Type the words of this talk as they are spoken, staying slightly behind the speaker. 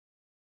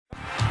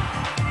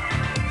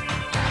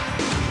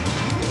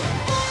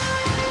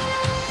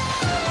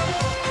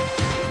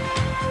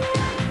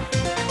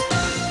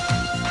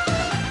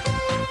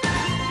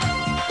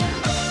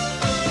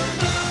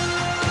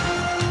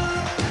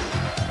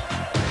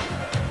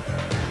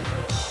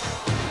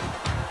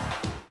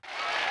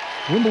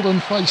Wimbledon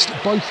faced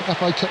both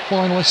FA Cup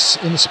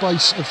finalists in the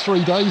space of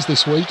 3 days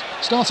this week.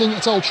 Starting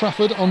at Old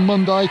Trafford on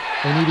Monday,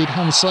 they needed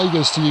Hans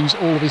Sagers to use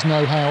all of his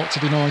know-how to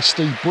deny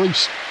Steve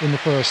Bruce in the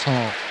first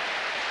half.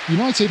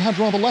 United had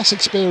rather less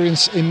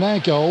experience in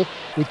their goal,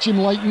 with Jim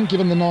Leighton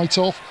given the night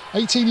off.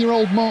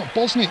 18-year-old Mark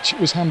Bosnich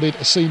was handed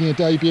a senior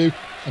debut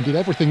and did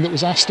everything that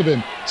was asked of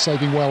him,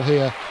 saving well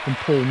here from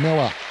Paul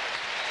Miller.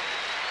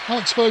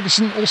 Alex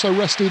Ferguson also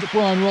rested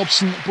Brian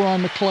Robson,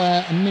 Brian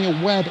McClare and Neil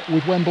Webb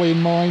with Wembley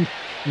in mind.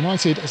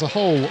 United as a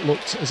whole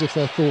looked as if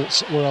their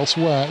thoughts were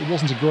elsewhere. It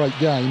wasn't a great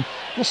game.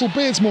 Russell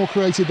Beardsmore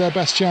created their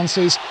best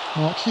chances.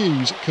 Mark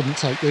Hughes couldn't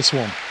take this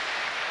one.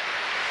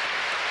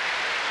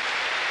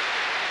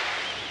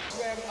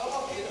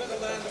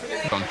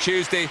 On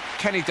Tuesday,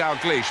 Kenny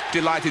Dalglish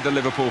delighted the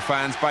Liverpool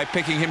fans by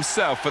picking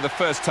himself for the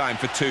first time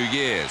for 2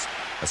 years,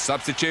 a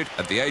substitute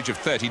at the age of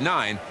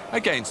 39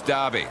 against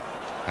Derby.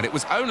 And it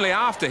was only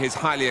after his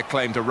highly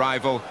acclaimed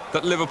arrival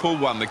that Liverpool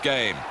won the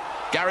game.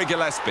 Gary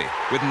Gillespie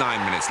with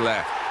 9 minutes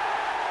left.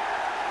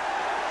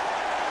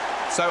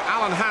 So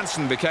Alan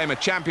Hansen became a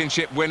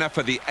championship winner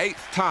for the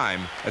 8th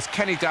time as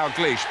Kenny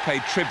Dalglish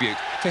paid tribute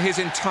to his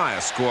entire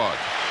squad.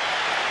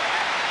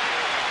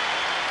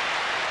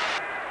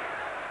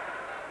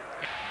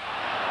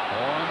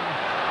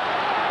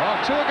 Well,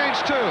 2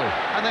 against 2,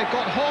 and they've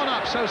got Horn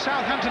up, so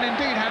Southampton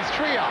indeed has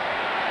 3 up.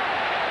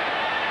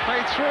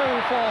 Played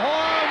through for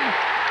Horn,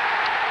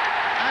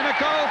 and a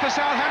goal for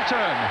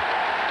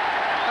Southampton.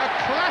 A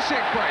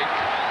classic break,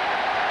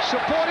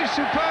 supported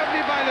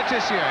superbly by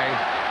Letitia,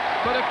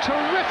 but a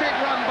terrific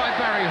run by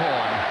Barry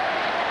Horn.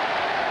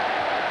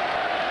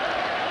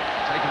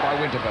 Taken by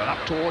Winterburn,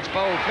 up towards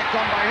Bold, flicked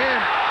on by him,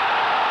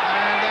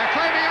 and they're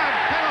claiming a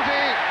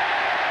penalty.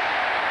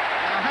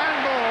 A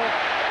handball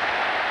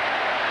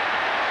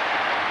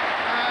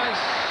as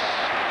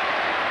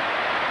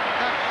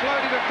that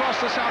floated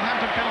across the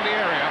Southampton penalty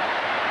area.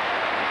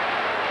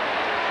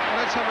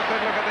 Let's have a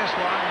good look at this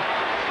one.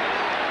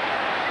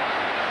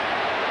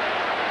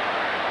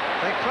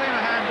 They claim a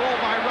handball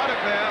by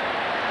Ruddock there.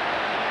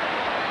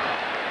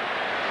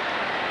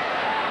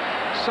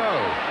 So,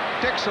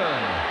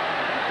 Dixon,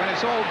 when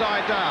it's all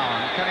died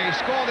down, can he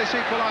score this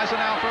equaliser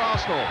now for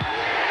Arsenal? 1-1.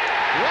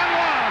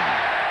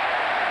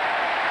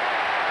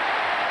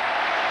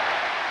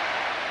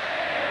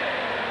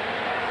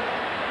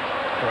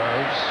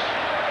 Groves.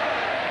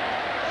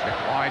 Flick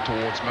wide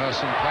towards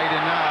Merson, played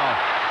in now.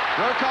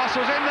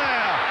 Rocastle's in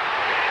there.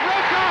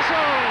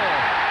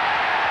 Rocastle!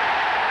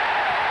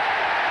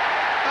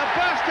 A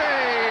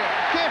birthday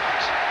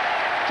gift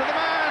to the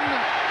man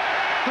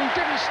who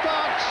didn't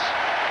start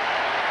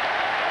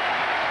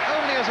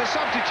only as a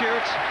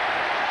substitute,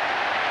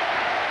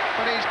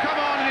 but he's come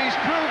on and he's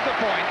proved the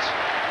point.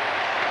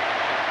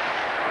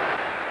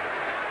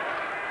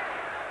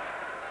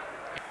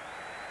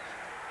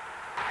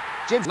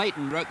 Jim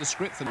Leighton wrote the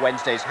script for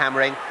Wednesday's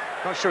hammering.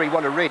 Not sure he'd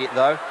want to read it,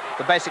 though.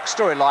 The basic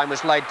storyline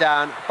was laid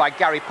down by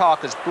Gary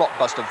Parker's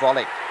blockbuster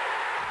volley.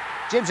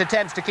 Jim's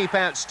attempts to keep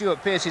out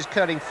Stuart Pearce's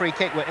curling free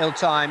kick were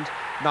ill-timed.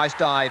 Nice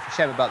dive,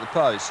 shame about the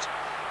post.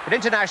 But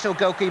international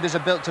goalkeepers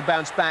are built to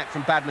bounce back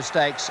from bad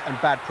mistakes and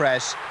bad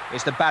press.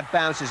 It's the bad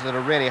bounces that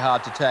are really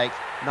hard to take.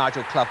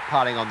 Nigel Clough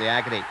piling on the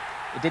agony.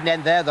 It didn't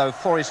end there, though.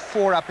 4 is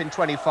 4 up in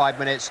 25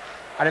 minutes.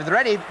 And if there are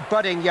any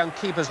budding young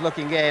keepers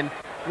looking in,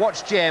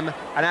 watch Jim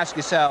and ask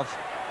yourself,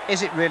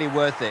 is it really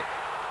worth it?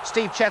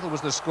 Steve Chettle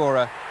was the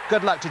scorer.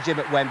 Good luck to Jim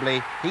at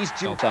Wembley. He's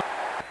due time.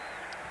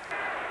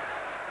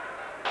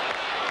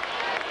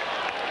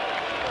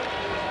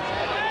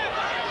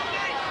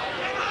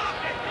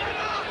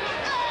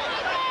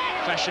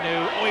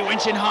 Fashanu, oh, he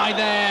went in high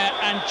there,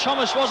 and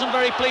Thomas wasn't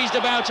very pleased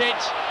about it.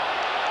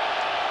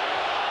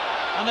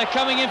 And they're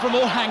coming in from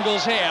all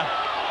angles here.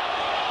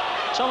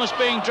 Thomas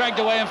being dragged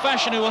away, and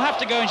Fashanu will have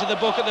to go into the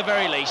book at the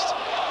very least.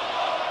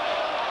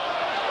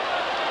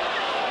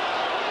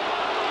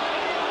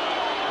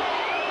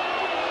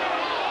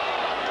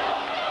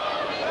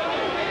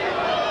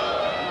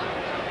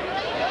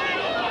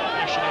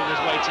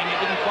 It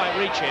didn't quite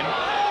reach him.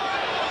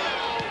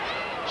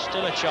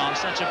 Still a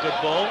chance, that's a good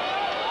ball.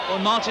 Well,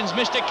 Martin's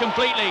missed it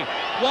completely.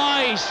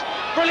 Wise,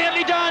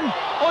 brilliantly done.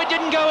 Oh, it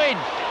didn't go in.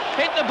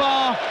 Hit the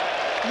bar.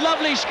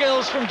 Lovely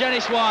skills from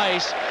Dennis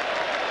Wise.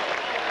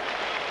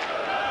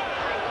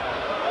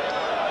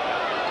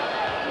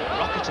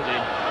 Rocketed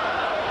in.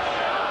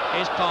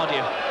 Here's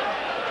Pardew.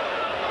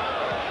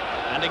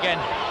 And again.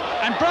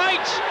 And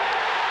Bright!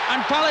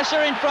 And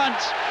Palliser in front.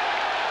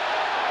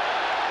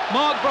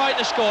 Mark Bright,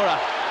 the scorer.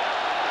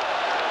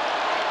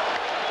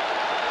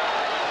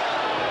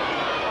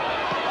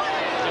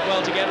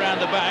 Well to get round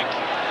the back.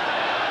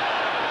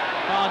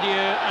 Pardew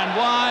and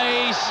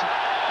Wise,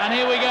 and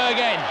here we go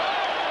again.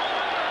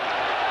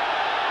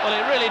 Well,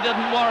 it really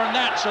doesn't warrant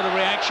that sort of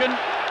reaction.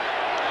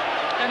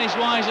 Dennis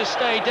Wise has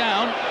stayed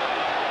down.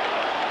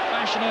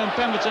 Fashanu and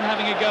Pemberton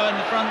having a go in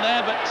the front there,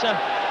 but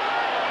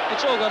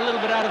it's all got a little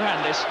bit out of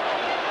hand, this.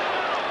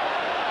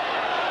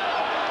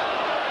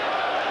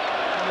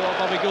 I wonder what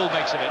Bobby Gould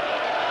makes of it.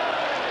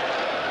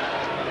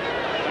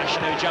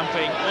 Fashanu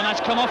jumping. Well,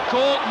 that's come off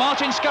court.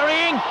 Martin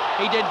scurrying.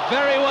 He did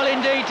very well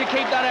indeed to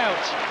keep that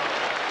out.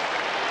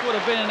 Would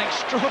have been an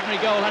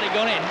extraordinary goal had it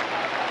gone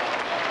in.